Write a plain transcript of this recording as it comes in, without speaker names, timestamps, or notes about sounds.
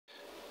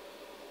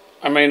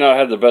I may not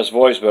have the best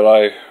voice, but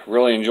I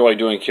really enjoy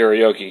doing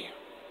karaoke.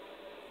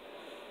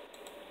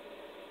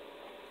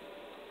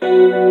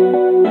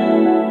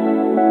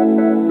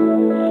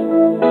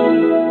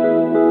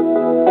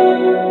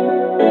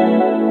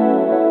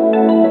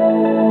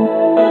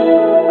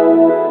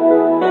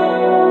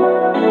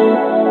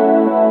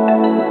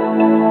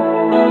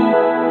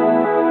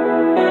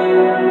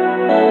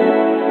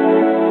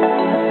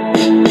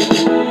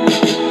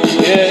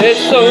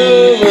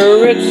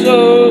 It's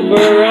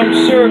over, I'm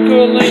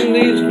circling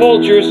these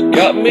vultures,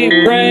 got me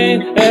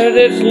praying that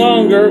it's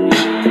longer,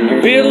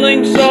 I'm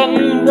feeling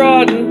something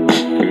rotten.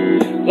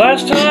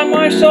 Last time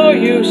I saw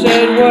you,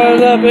 said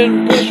what up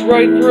and pushed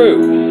right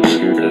through.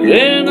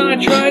 Then I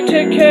tried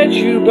to catch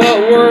you,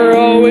 but we're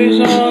always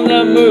on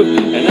the move.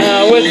 And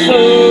now it's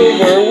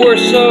over, we're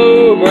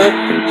sober,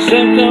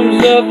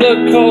 symptoms of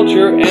the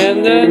culture,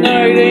 and the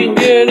night ain't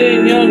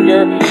getting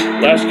younger.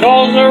 Last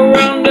call's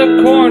around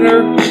the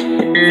corner,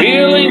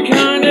 feeling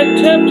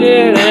kinda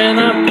tempted, and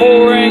I'm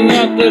pouring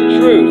out the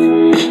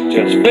truth.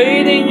 Just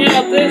fading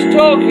out this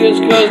talk is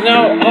cause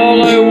now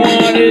all I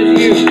want is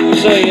you. I'm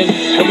saying,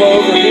 come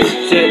over here,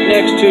 sit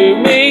next to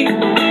me.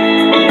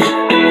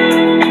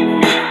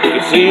 You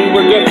can see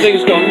where good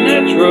things go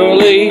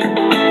naturally.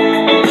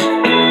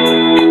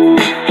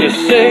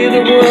 Just say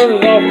the word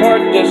and I'll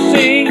part the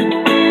sea.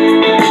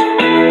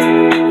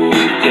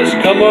 Just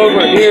come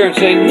over here and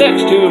sit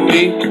next to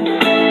me.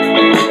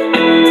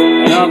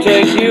 I'll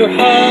take you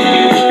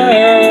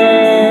higher,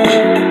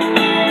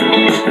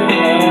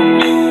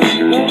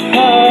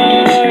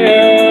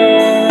 higher.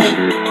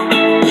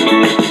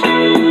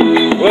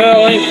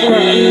 Well,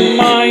 ain't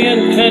my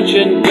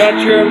intention,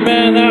 got your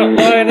men out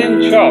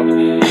lighting chalk.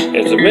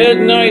 It's a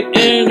midnight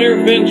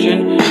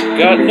intervention,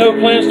 got no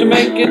plans to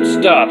make it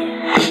stop.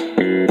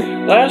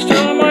 Last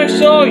time I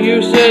saw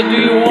you, said, do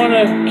you want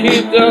to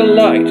keep the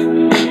light?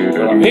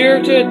 But I'm here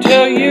to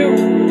tell you,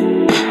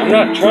 I'm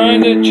not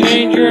trying to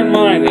change your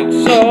mind,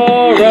 it's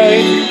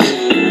alright.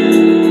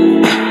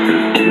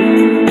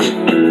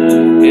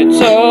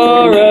 It's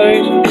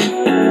alright.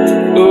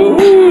 Ooh,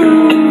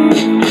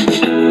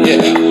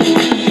 yeah.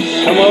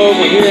 Come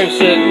over here and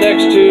sit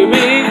next to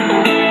me.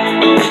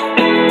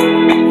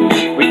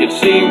 We can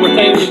see where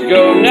things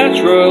go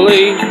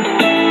naturally.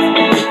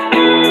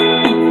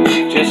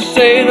 Just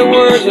say the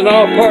words and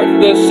I'll part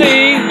the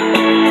sea.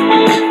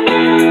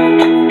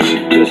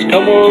 Just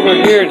come over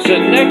here and sit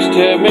next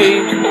to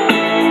me.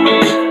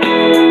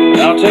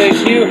 I'll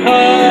take you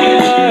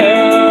higher,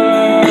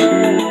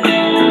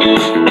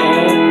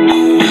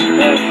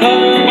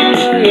 higher.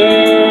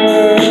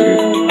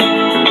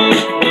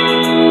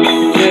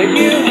 Take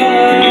you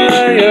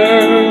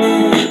higher,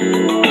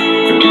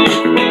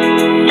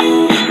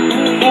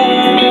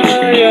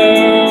 higher.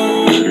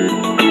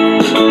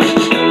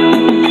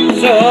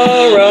 It's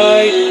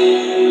alright.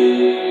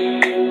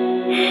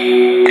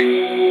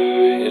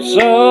 It's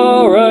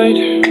alright.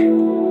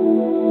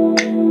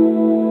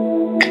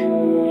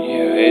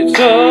 It's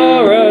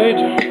alright.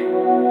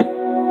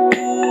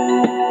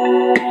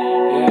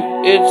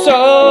 Yeah, it's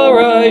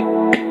alright.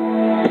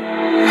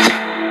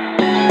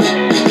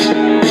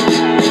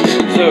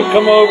 So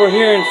come over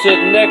here and sit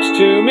next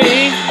to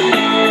me.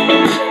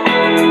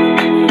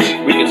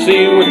 We can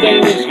see where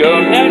things go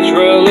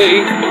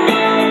naturally.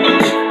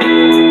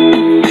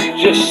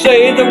 Just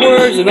say the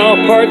words and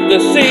I'll part the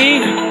sea.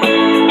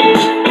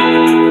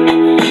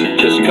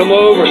 Just come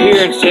over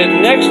here and sit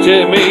next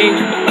to me.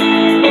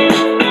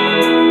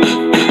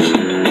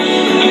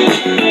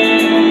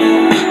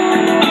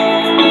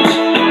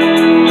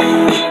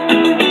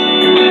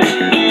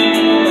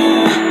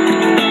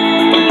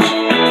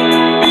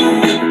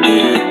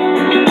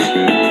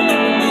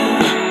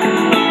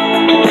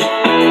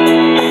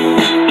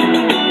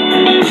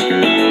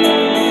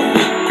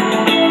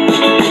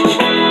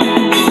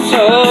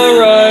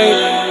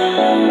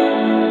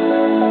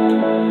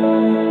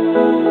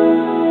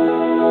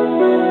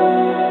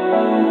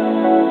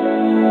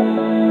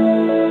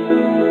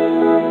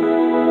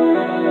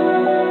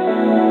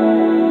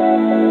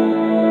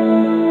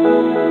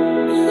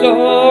 It's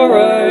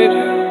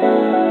alright.